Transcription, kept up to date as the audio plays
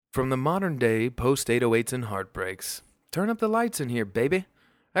From the modern day post 808s and heartbreaks, turn up the lights in here, baby.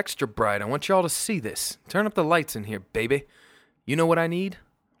 Extra bright. I want y'all to see this. Turn up the lights in here, baby. You know what I need?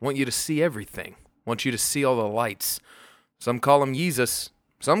 I want you to see everything. I want you to see all the lights. Some call him Jesus.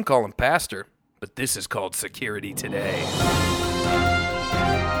 Some call him Pastor. But this is called Security Today.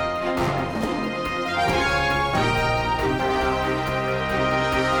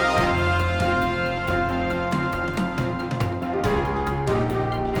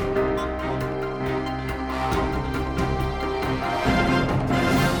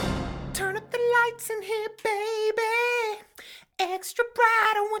 In here, baby. Extra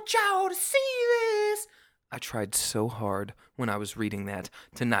bright, I want y'all to see this. I tried so hard when I was reading that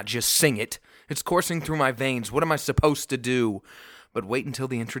to not just sing it. It's coursing through my veins. What am I supposed to do? But wait until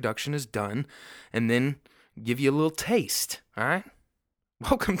the introduction is done and then give you a little taste, all right?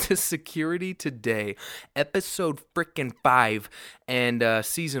 Welcome to Security Today, episode frickin' 5 and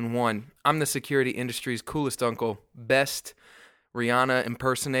season 1. I'm the security industry's coolest uncle, best Rihanna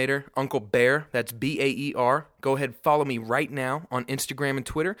impersonator, Uncle Bear. That's B-A-E-R. Go ahead, follow me right now on Instagram and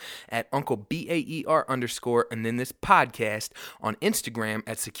Twitter at Uncle B-A-E-R _ and then this podcast on Instagram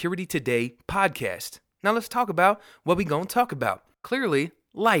at Security Today Podcast. Now let's talk about what we gonna talk about. Clearly,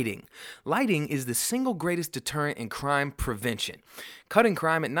 lighting. Lighting is the single greatest deterrent in crime prevention, cutting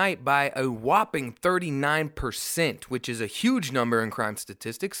crime at night by a whopping 39%, which is a huge number in crime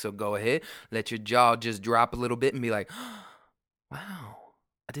statistics. So go ahead, let your jaw just drop a little bit and be like, wow,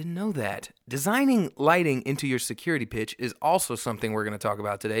 I didn't know that. Designing lighting into your security pitch is also something we're going to talk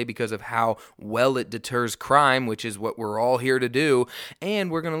about today because of how well it deters crime, which is what we're all here to do.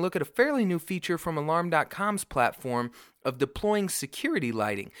 And we're going to look at a fairly new feature from Alarm.com's platform of deploying security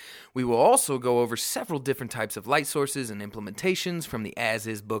lighting. We will also go over several different types of light sources and implementations from the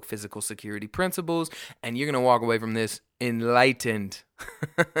As-Is book Physical Security Principles, and you're going to walk away from this enlightened.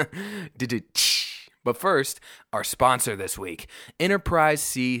 But first, our sponsor this week,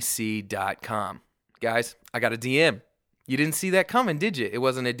 EnterpriseCC.com. Guys, I got a DM. You didn't see that coming, did you? It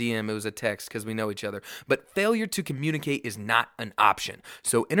wasn't a DM, it was a text because we know each other. But failure to communicate is not an option.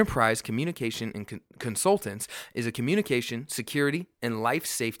 So Enterprise Communication and Consultants is a communication, security, and life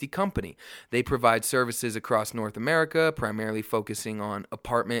safety company. They provide services across North America, primarily focusing on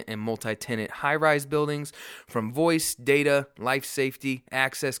apartment and multi-tenant high-rise buildings, from voice, data, life safety,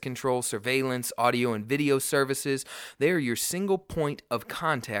 access control, surveillance, audio, and video services. They are your single point of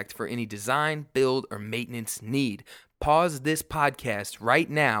contact for any design, build, or maintenance need. Pause this podcast right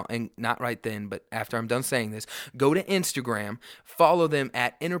now, and not right then, but after I'm done saying this, go to Instagram, follow them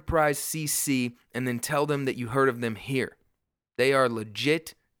at Enterprise CC, and then tell them that you heard of them here. They are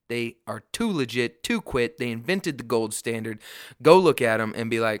legit. They are too legit to quit. They invented the gold standard. Go look at them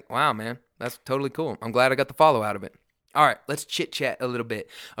and be like, wow, man, that's totally cool. I'm glad I got the follow out of it. All right, let's chit-chat a little bit.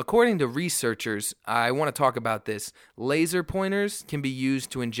 According to researchers, I want to talk about this. Laser pointers can be used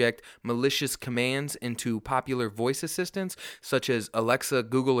to inject malicious commands into popular voice assistants, such as Alexa,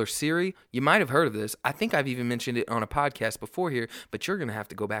 Google, or Siri. You might have heard of this. I think I've even mentioned it on a podcast before here, but you're going to have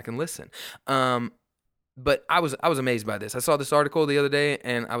to go back and listen. But I was amazed by this. I saw this article the other day,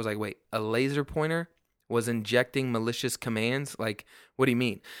 and I was like, wait, a laser pointer was injecting malicious commands? Like, what do you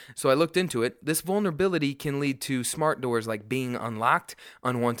mean? So I looked into it. This vulnerability can lead to smart doors like being unlocked,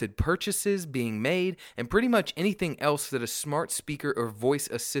 unwanted purchases being made, and pretty much anything else that a smart speaker or voice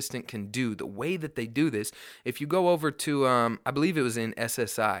assistant can do. The way that they do this, if you go over to, I believe it was in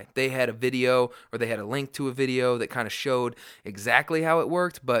SSI, they had a video, or they had a link to a video that kind of showed exactly how it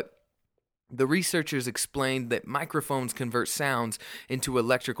worked, but the researchers explained that microphones convert sounds into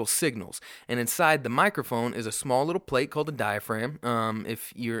electrical signals, and inside the microphone is a small little plate called a diaphragm.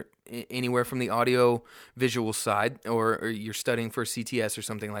 If you're anywhere from the audio visual side, or you're studying for CTS or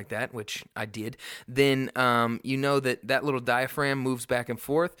something like that, which I did, then you know that little diaphragm moves back and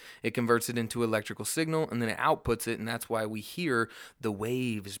forth. It converts it into electrical signal, and then it outputs it, and that's why we hear the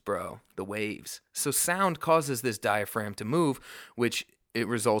waves, bro, the waves. So sound causes this diaphragm to move, which it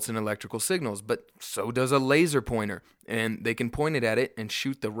results in electrical signals, but so does a laser pointer, and they can point it at it and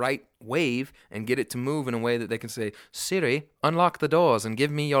shoot the right wave and get it to move in a way that they can say, Siri, unlock the doors and give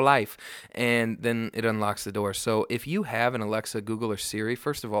me your life, and then it unlocks the door. So if you have an Alexa, Google, or Siri,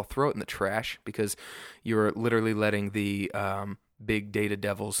 first of all, throw it in the trash because you're literally letting the big data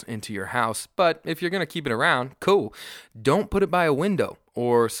devils into your house. But if you're going to keep it around, cool. Don't put it by a window,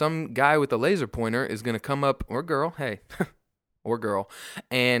 or some guy with a laser pointer is going to come up, or girl, hey, or girl,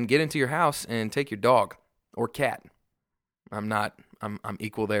 and get into your house and take your dog or cat. I'm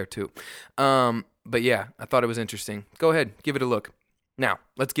equal there too. But yeah, I thought it was interesting. Go ahead, give it a look. Now,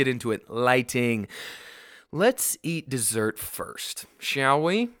 let's get into it. Lighting. Let's eat dessert first, shall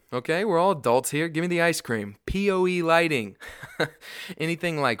we? Okay, we're all adults here. Give me the ice cream. PoE lighting.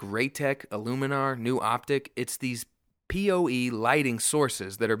 Anything like Raytech, Illuminar, New Optic, it's these PoE lighting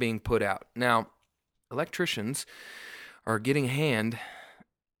sources that are being put out. Now, electricians are getting a hand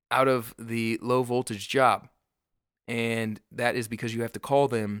out of the low voltage job. And that is because you have to call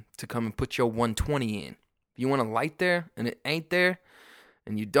them to come and put your 120 in. If you want a light there and it ain't there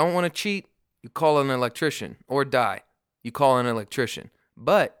and you don't want to cheat, you call an electrician, or die. You call an electrician.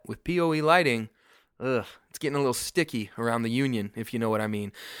 But with PoE lighting, it's getting a little sticky around the union, if you know what I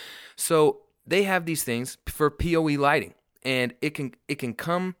mean. So they have these things for PoE lighting, and it can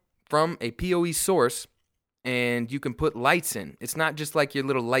come from a PoE source, and you can put lights in. It's not just like your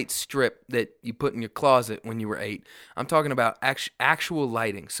little light strip that you put in your closet when you were 8. I'm talking about actual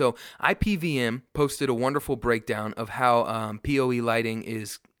lighting. So IPVM posted a wonderful breakdown of how PoE lighting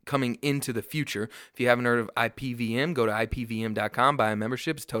is coming into the future. If you haven't heard of IPVM, go to IPVM.com, buy a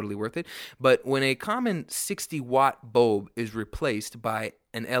membership. It's totally worth it. But when a common 60-watt bulb is replaced by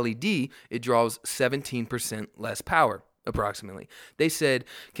an LED, it draws 17% less power, approximately. They said,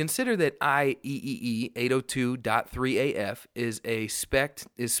 consider that IEEE 802.3AF is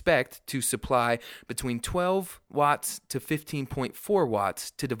spec'd to supply between 12 watts to 15.4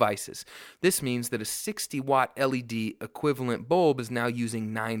 watts to devices. This means that a 60-watt LED equivalent bulb is now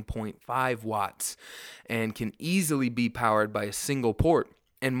using 9.5 watts and can easily be powered by a single port.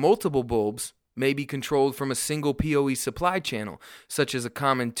 And multiple bulbs may be controlled from a single PoE supply channel, such as a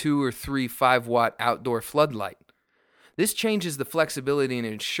common 2 or 3 5-watt outdoor floodlight. This changes the flexibility and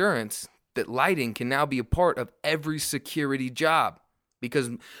assurance that lighting can now be a part of every security job, because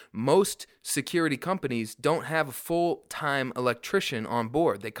most security companies don't have a full-time electrician on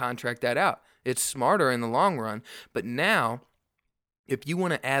board. They contract that out. It's smarter in the long run, but now if you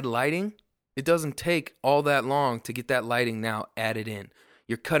want to add lighting, it doesn't take all that long to get that lighting now added in.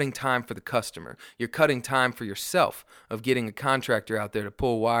 You're cutting time for the customer. You're cutting time for yourself of getting a contractor out there to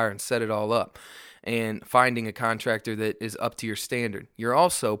pull wire and set it all up, and finding a contractor that is up to your standard. You're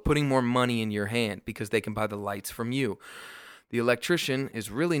also putting more money in your hand because they can buy the lights from you. The electrician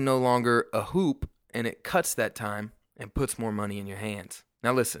is really no longer a hoop, and it cuts that time and puts more money in your hands.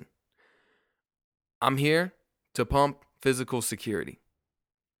 Now listen, I'm here to pump physical security.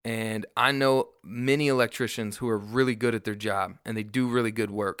 And I know many electricians who are really good at their job, and they do really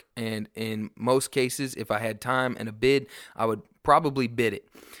good work. And in most cases, if I had time and a bid, I would probably bid it.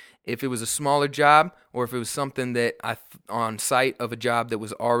 If it was a smaller job, or if it was something that on site of a job that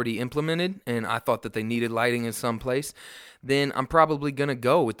was already implemented and I thought that they needed lighting in some place, then I'm probably going to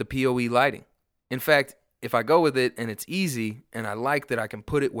go with the PoE lighting. In fact, if I go with it and it's easy and I like that I can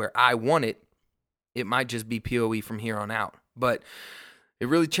put it where I want it, it might just be PoE from here on out. But it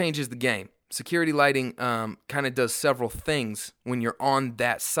really changes the game. Security lighting kind of does several things when you're on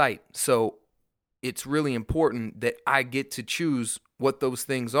that site. So it's really important that I get to choose what those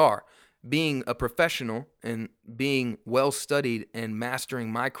things are. Being a professional and being well studied and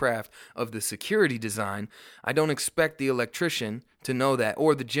mastering my craft of the security design, I don't expect the electrician to know that,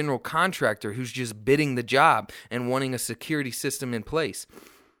 or the general contractor who's just bidding the job and wanting a security system in place.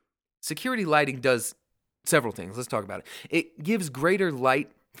 Security lighting does several things. Let's talk about it. It gives greater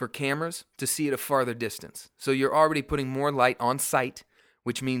light for cameras to see at a farther distance. So you're already putting more light on site,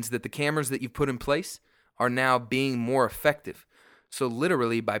 which means that the cameras that you've put in place are now being more effective. So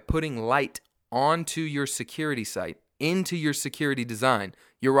literally, by putting light onto your security site, into your security design,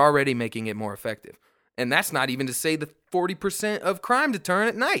 you're already making it more effective. And that's not even to say the 40% of crime deterrent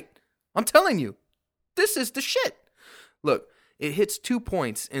at night. I'm telling you, this is the shit. Look, it hits 2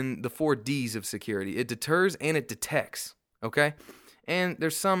 points in the 4 Ds of security. It deters and it detects, okay? And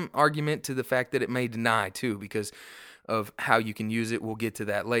there's some argument to the fact that it may deny too, because of how you can use it. We'll get to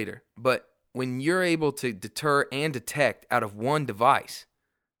that later. But when you're able to deter and detect out of one device,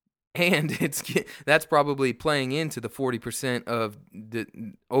 and that's probably playing into the 40% of the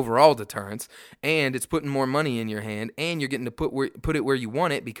overall deterrence, and it's putting more money in your hand, and you're getting to put it where you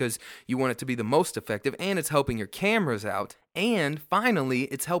want it because you want it to be the most effective, and it's helping your cameras out, and finally,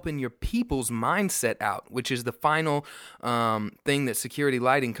 it's helping your people's mindset out, which is the final thing that security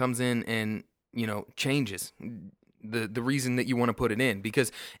lighting comes in and changes. The reason that you want to put it in,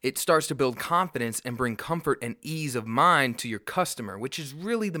 because it starts to build confidence and bring comfort and ease of mind to your customer, which is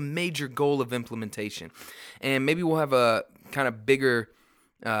really the major goal of implementation. And maybe we'll have a kind of bigger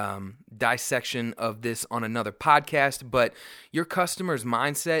dissection of this on another podcast, but your customer's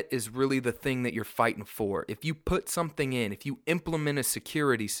mindset is really the thing that you're fighting for. If you put something in, if you implement a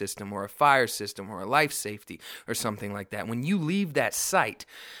security system or a fire system or a life safety or something like that, when you leave that site,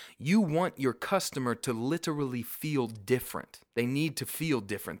 You want your customer to literally feel different. They need to feel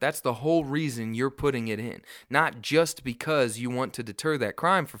different. That's the whole reason you're putting it in. Not just because you want to deter that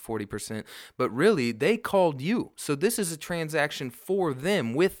crime for 40%, but really they called you. So this is a transaction for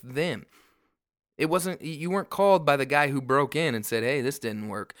them, with them. You weren't called by the guy who broke in and said, hey, this didn't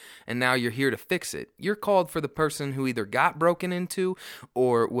work, and now you're here to fix it. You're called for the person who either got broken into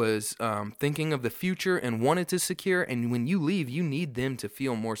or was thinking of the future and wanted to secure, and when you leave, you need them to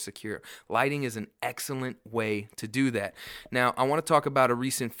feel more secure. Lighting is an excellent way to do that. Now, I want to talk about a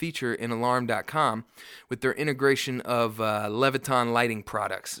recent feature in Alarm.com with their integration of Leviton lighting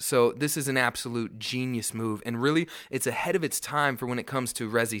products. So this is an absolute genius move, and really, it's ahead of its time for when it comes to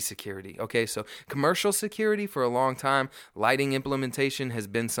resi security. Okay, so commercial security for a long time, lighting implementation has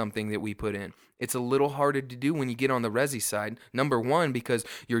been something that we put in. It's a little harder to do when you get on the resi side. Number one, because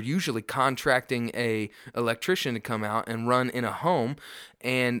you're usually contracting a electrician to come out and run in a home.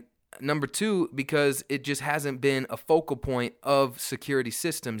 And number two, because it just hasn't been a focal point of security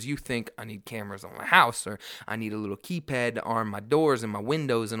systems. You think, I need cameras on my house, or I need a little keypad to arm my doors and my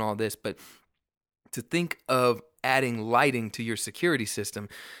windows and all this. But to think of adding lighting to your security system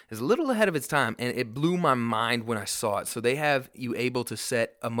is a little ahead of its time, and it blew my mind when I saw it. So they have you able to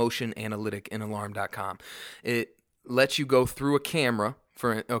set a motion analytic in Alarm.com. It lets you go through a camera.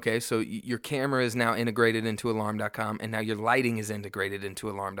 So your camera is now integrated into Alarm.com, and now your lighting is integrated into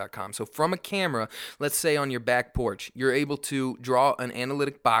Alarm.com. So from a camera, let's say on your back porch, you're able to draw an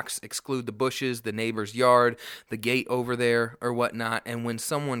analytic box, exclude the bushes, the neighbor's yard, the gate over there, or whatnot, and when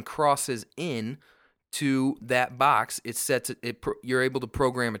someone crosses in to that box, you're able to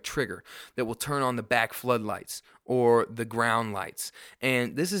program a trigger that will turn on the back floodlights or the ground lights.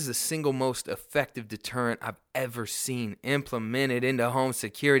 And this is the single most effective deterrent I've ever seen implemented into home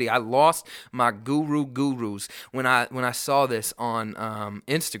security. I lost my gurus when I saw this on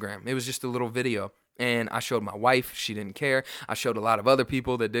Instagram. It was just a little video. And I showed my wife, she didn't care. I showed a lot of other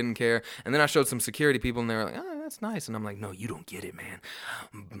people that didn't care. And then I showed some security people, and they were like, oh, that's nice. And I'm like, no, you don't get it,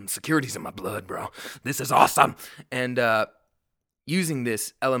 man. Security's in my blood, bro. This is awesome. And using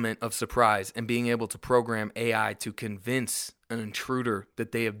this element of surprise and being able to program AI to convince an intruder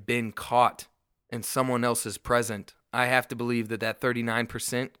that they have been caught and someone else is present, I have to believe that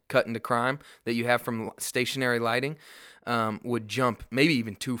 39% cut into crime that you have from stationary lighting would jump maybe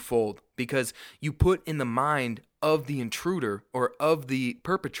even twofold, because you put in the mind of the intruder or of the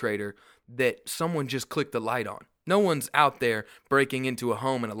perpetrator that someone just clicked the light on. No one's out there breaking into a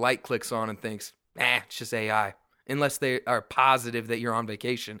home and a light clicks on and thinks, it's just AI. Unless they are positive that you're on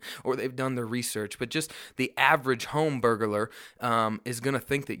vacation or they've done their research. But just the average home burglar is going to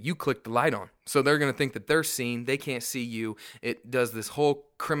think that you clicked the light on. So they're going to think that they're seen. They can't see you. It does this whole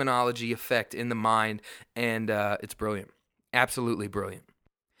criminology effect in the mind, and it's brilliant. Absolutely brilliant.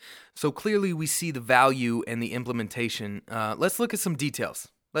 So clearly we see the value and the implementation. Let's look at some details.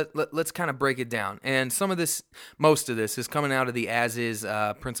 Let's kind of break it down. And most of this is coming out of the As Is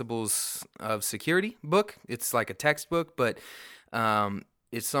Principles of Security book. It's like a textbook, but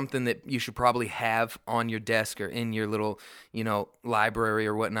it's something that you should probably have on your desk or in your little, library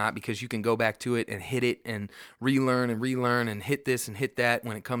or whatnot, because you can go back to it and hit it and relearn and hit this and hit that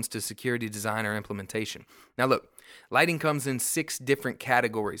when it comes to security design or implementation. Now look, lighting comes in 6 different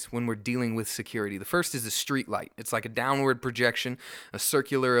categories when we're dealing with security. The first is a street light. It's like a downward projection, a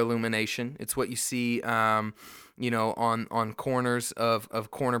circular illumination. It's what you see, on corners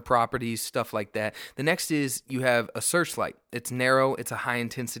of corner properties, stuff like that. The next is you have a searchlight. It's narrow. It's a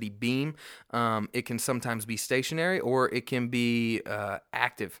high-intensity beam. It can sometimes be stationary, or it can be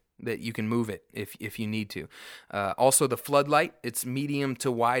active, that you can move it if you need to. Also, the floodlight, it's medium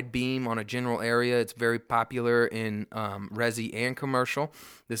to wide beam on a general area. It's very popular in resi and commercial.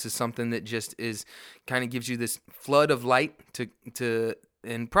 This is something that just kind of gives you this flood of light to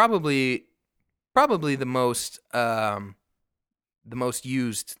and probably the most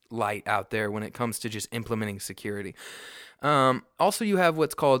used light out there when it comes to just implementing security. Also, you have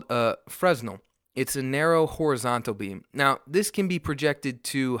what's called a Fresnel. It's a narrow horizontal beam. Now, this can be projected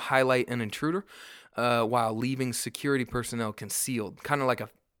to highlight an intruder while leaving security personnel concealed, kind of like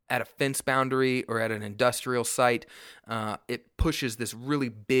at a fence boundary or at an industrial site. It pushes this really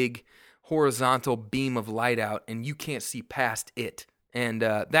big horizontal beam of light out, and you can't see past it. And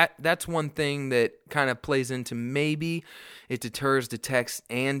that's one thing that kind of plays into maybe it deters, detects,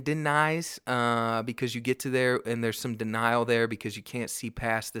 and denies because you get to there and there's some denial there because you can't see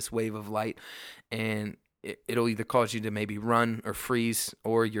past this wave of light, and it'll either cause you to maybe run or freeze,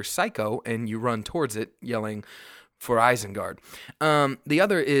 or you're psycho and you run towards it yelling for Isengard. The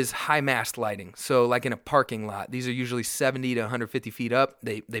other is high mast lighting. So like in a parking lot, these are usually 70 to 150 feet up.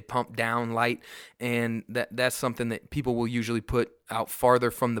 They pump down light, and that's something that people will usually put out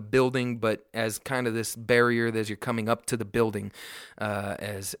farther from the building, but as kind of this barrier as you're coming up to the building,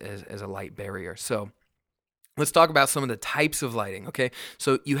 as a light barrier. So let's talk about some of the types of lighting, okay?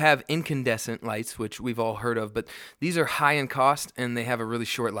 So you have incandescent lights, which we've all heard of, but these are high in cost and they have a really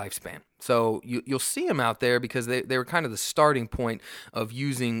short lifespan. So you'll see them out there because they were kind of the starting point of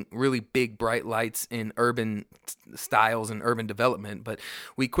using really big, bright lights in urban styles and urban development, but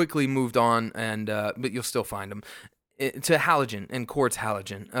we quickly moved on, and but you'll still find them. To halogen and quartz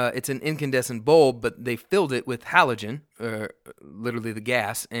halogen. It's an incandescent bulb, but they filled it with halogen, literally the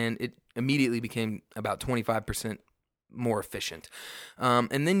gas, and it immediately became about 25% more efficient.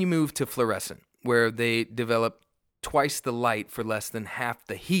 And then you move to fluorescent, where they develop twice the light for less than half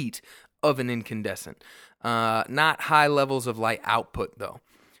the heat of an incandescent. Not high levels of light output, though.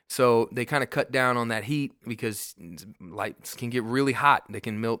 So they kind of cut down on that heat because lights can get really hot. They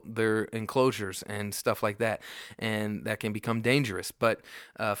can melt their enclosures and stuff like that, and that can become dangerous. But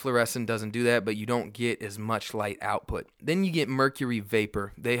fluorescent doesn't do that, but you don't get as much light output. Then you get mercury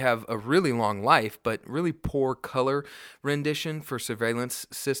vapor. They have a really long life, but really poor color rendition for surveillance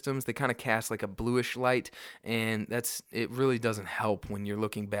systems. They kind of cast like a bluish light, and it really doesn't help when you're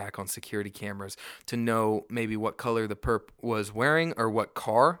looking back on security cameras to know maybe what color the perp was wearing or what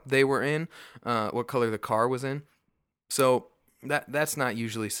car they were in, what color the car was in. So that's not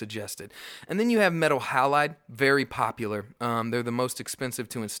usually suggested. And then you have metal halide, very popular. They're the most expensive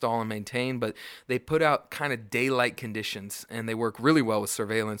to install and maintain, but they put out kind of daylight conditions, and they work really well with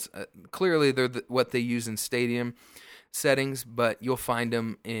surveillance. Clearly, they're what they use in stadium settings, but you'll find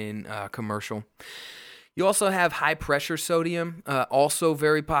them in commercial. You also have high-pressure sodium, also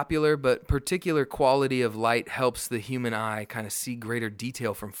very popular, but particular quality of light helps the human eye kind of see greater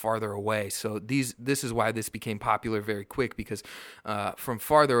detail from farther away. So this is why this became popular very quick, because from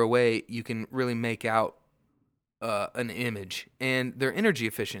farther away, you can really make out an image, and they're energy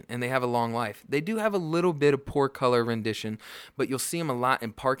efficient, and they have a long life. They do have a little bit of poor color rendition, but you'll see them a lot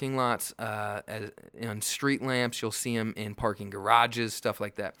in parking lots, on street lamps. You'll see them in parking garages, stuff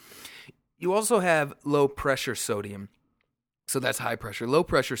like that. You also have low-pressure sodium. So that's high pressure.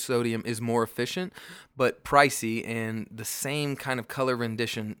 Low-pressure sodium is more efficient, but pricey, and the same kind of color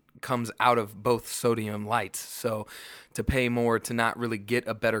rendition comes out of both sodium lights. So to pay more to not really get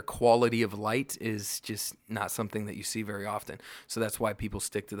a better quality of light is just not something that you see very often. So that's why people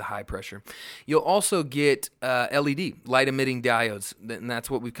stick to the high pressure. You'll also get LED, light-emitting diodes, and that's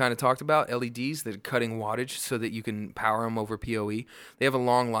what we've kind of talked about, LEDs that are cutting wattage so that you can power them over PoE. They have a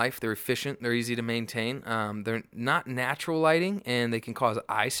long life. They're efficient. They're easy to maintain. They're not natural lighting, and they can cause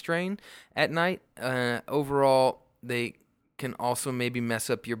eye strain at night. Overall, they can also maybe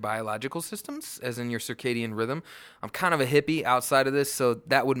mess up your biological systems, as in your circadian rhythm. I'm kind of a hippie outside of this, so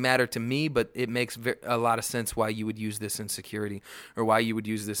that would matter to me, but it makes a lot of sense why you would use this in security, or why you would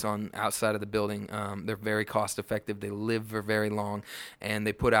use this on outside of the building. They're very cost effective, they live for very long, and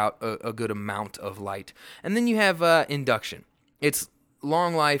they put out a good amount of light. And then you have induction. It's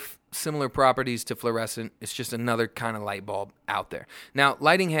long life, similar properties to fluorescent. It's just another kind of light bulb out there. Now,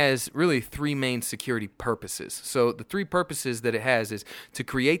 lighting has really three main security purposes. So the three purposes that it has is to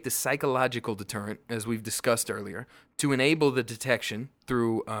create the psychological deterrent, as we've discussed earlier, to enable the detection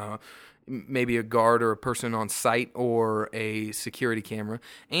through maybe a guard or a person on site or a security camera,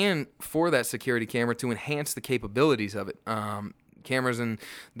 and for that security camera to enhance the capabilities of it. Cameras and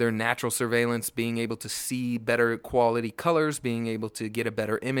their natural surveillance, being able to see better quality colors, being able to get a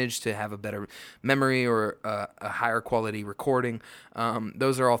better image, to have a better memory or a higher quality recording.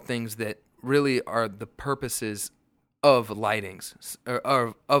 Those are all things that really are the purposes of lightings,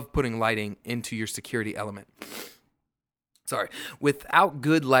 or of putting lighting into your security element. Without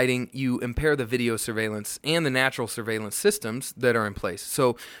good lighting, you impair the video surveillance and the natural surveillance systems that are in place.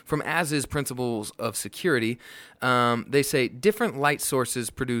 So from as-is principles of security, they say different light sources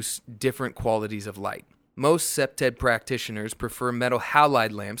produce different qualities of light. Most SEPTED practitioners prefer metal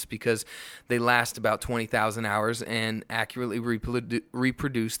halide lamps because they last about 20,000 hours and accurately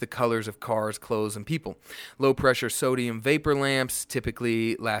reproduce the colors of cars, clothes, and people. Low-pressure sodium vapor lamps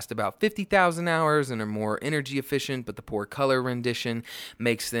typically last about 50,000 hours and are more energy efficient, but the poor color rendition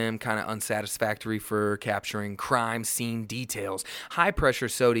makes them kind of unsatisfactory for capturing crime scene details. High-pressure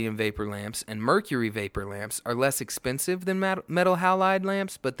sodium vapor lamps and mercury vapor lamps are less expensive than metal halide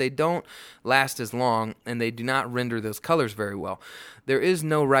lamps, but they don't last as long, and they do not render those colors very well. There is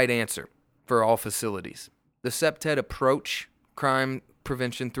no right answer for all facilities. The SEPTED approach, crime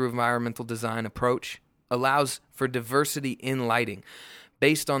prevention through environmental design approach, allows for diversity in lighting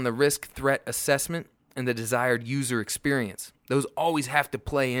based on the risk-threat assessment and the desired user experience. Those always have to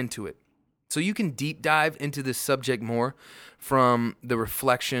play into it. So you can deep dive into this subject more, from the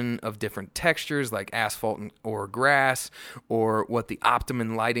reflection of different textures like asphalt or grass, or what the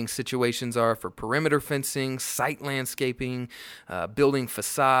optimum lighting situations are for perimeter fencing, site landscaping, building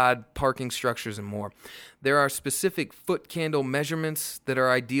facade, parking structures, and more. There are specific foot candle measurements that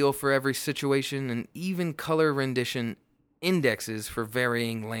are ideal for every situation, and even color rendition indexes for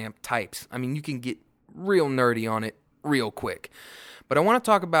varying lamp types. I mean, you can get real nerdy on it real quick. But I want to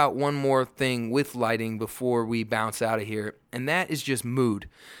talk about one more thing with lighting before we bounce out of here, and that is just mood.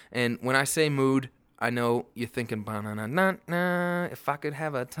 And when I say mood, I know you're thinking, ba-na-na-na-na, if I could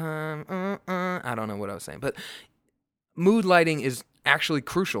have a time, I don't know what I was saying. But mood lighting is actually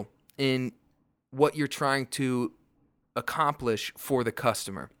crucial in what you're trying to accomplish for the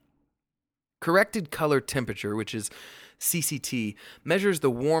customer. Corrected color temperature, which is CCT, measures the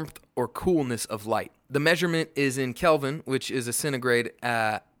warmth or coolness of light. The measurement is in Kelvin, which is a centigrade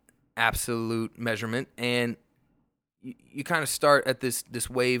absolute measurement, and you kind of start at this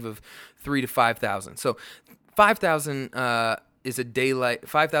wave of 3 to 5,000. So 5,000 is a daylight.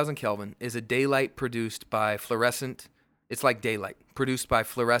 5,000 Kelvin is a daylight produced by fluorescent. It's like daylight produced by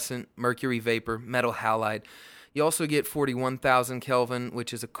fluorescent mercury vapor, metal halide. You also get 41,000 Kelvin,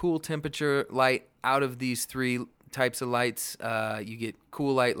 which is a cool temperature light. Out of these three types of lights, you get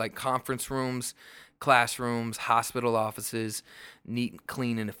cool light like conference rooms, classrooms, hospital offices. Neat,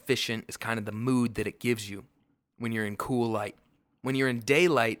 clean, and efficient is kind of the mood that it gives you when you're in cool light. When you're in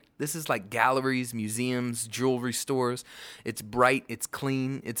daylight, this is like galleries, museums, jewelry stores. It's bright, it's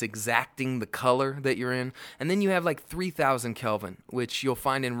clean, it's exacting the color that you're in. And then you have like 3,000 Kelvin, which you'll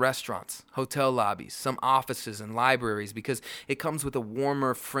find in restaurants, hotel lobbies, some offices and libraries, because it comes with a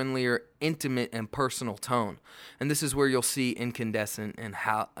warmer, friendlier, intimate, and personal tone. And this is where you'll see incandescent and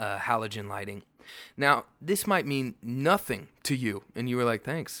halogen lighting. Now, this might mean nothing to you, and you were like,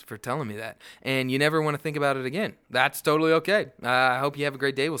 thanks for telling me that, and you never want to think about it again. That's totally okay. I hope you have a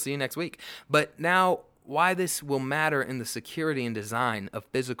great day. We'll see you next week. But now, why this will matter in the security and design of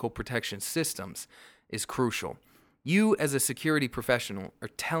physical protection systems is crucial. You, as a security professional, are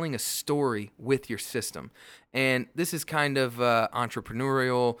telling a story with your system, and this is kind of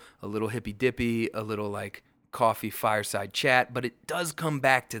entrepreneurial, a little hippy-dippy, a little like coffee fireside chat, but it does come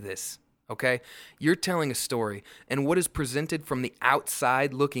back to this. Okay? You're telling a story, and what is presented from the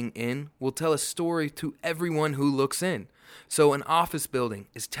outside looking in will tell a story to everyone who looks in. So an office building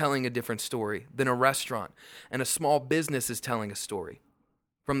is telling a different story than a restaurant, and a small business is telling a story.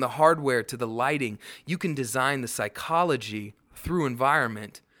 From the hardware to the lighting, you can design the psychology through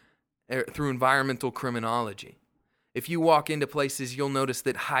environmental criminology. If you walk into places, you'll notice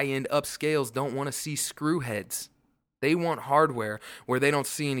that high-end upscales don't want to see screw heads. They want hardware where they don't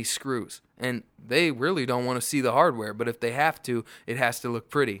see any screws. And they really don't want to see the hardware, but if they have to, it has to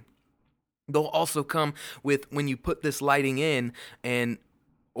look pretty. They'll also come with, when you put this lighting in,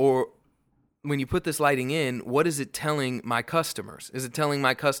 what is it telling my customers? Is it telling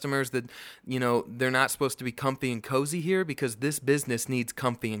my customers that, they're not supposed to be comfy and cozy here? Because this business needs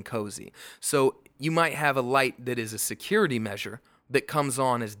comfy and cozy. So you might have a light that is a security measure that comes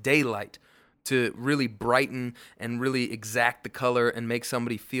on as daylight to really brighten and really exact the color and make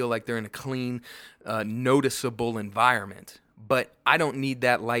somebody feel like they're in a clean, noticeable environment. But I don't need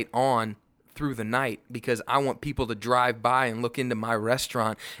that light on through the night because I want people to drive by and look into my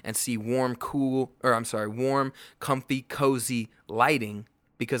restaurant and see warm, comfy, cozy lighting,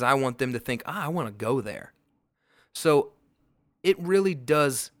 because I want them to think, I want to go there. So it really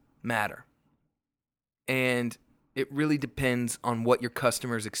does matter. And it really depends on what your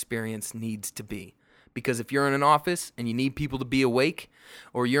customer's experience needs to be. Because if you're in an office and you need people to be awake,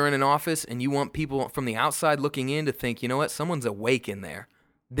 or you're in an office and you want people from the outside looking in to think, you know what, someone's awake in there,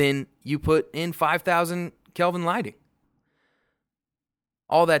 then you put in 5,000 Kelvin lighting.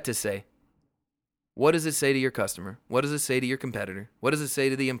 All that to say, what does it say to your customer? What does it say to your competitor? What does it say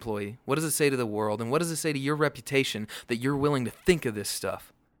to the employee? What does it say to the world? And what does it say to your reputation that you're willing to think of this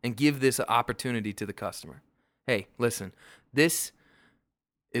stuff and give this opportunity to the customer? Hey, listen, that's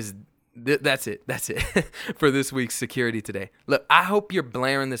it for this week's Security Today. Look, I hope you're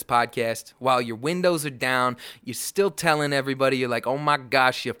blaring this podcast while your windows are down. You're still telling everybody, you're like, oh my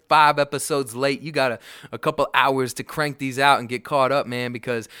gosh, you're 5 episodes late. You got a couple hours to crank these out and get caught up, man,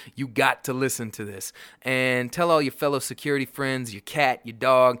 because you got to listen to this. And tell all your fellow security friends, your cat, your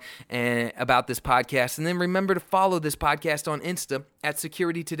dog, and about this podcast. And then remember to follow this podcast on Insta at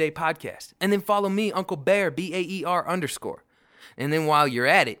Security Today Podcast. And then follow me, Uncle Bear, BAER_. And then while you're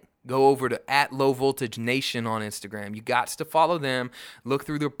at it, Go over to @LowVoltageNation on Instagram. You got to follow them, look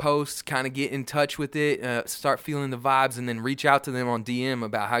through their posts, kind of get in touch with it, start feeling the vibes, and then reach out to them on DM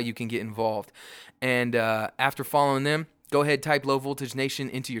about how you can get involved. And after following them, go ahead, type Low Voltage Nation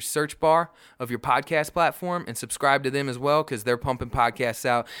into your search bar of your podcast platform and subscribe to them as well, because they're pumping podcasts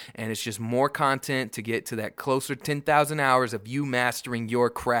out, and it's just more content to get to that closer 10,000 hours of you mastering your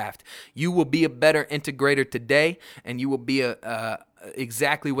craft. You will be a better integrator today, and you will be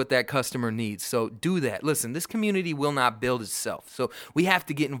exactly what that customer needs. So do that. Listen, this community will not build itself. So we have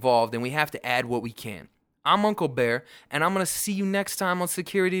to get involved, and we have to add what we can. I'm Uncle Bear, and I'm going to see you next time on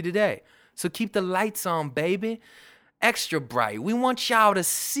Security Today. So keep the lights on, baby. Extra bright. We want y'all to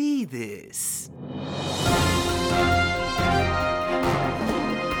see this.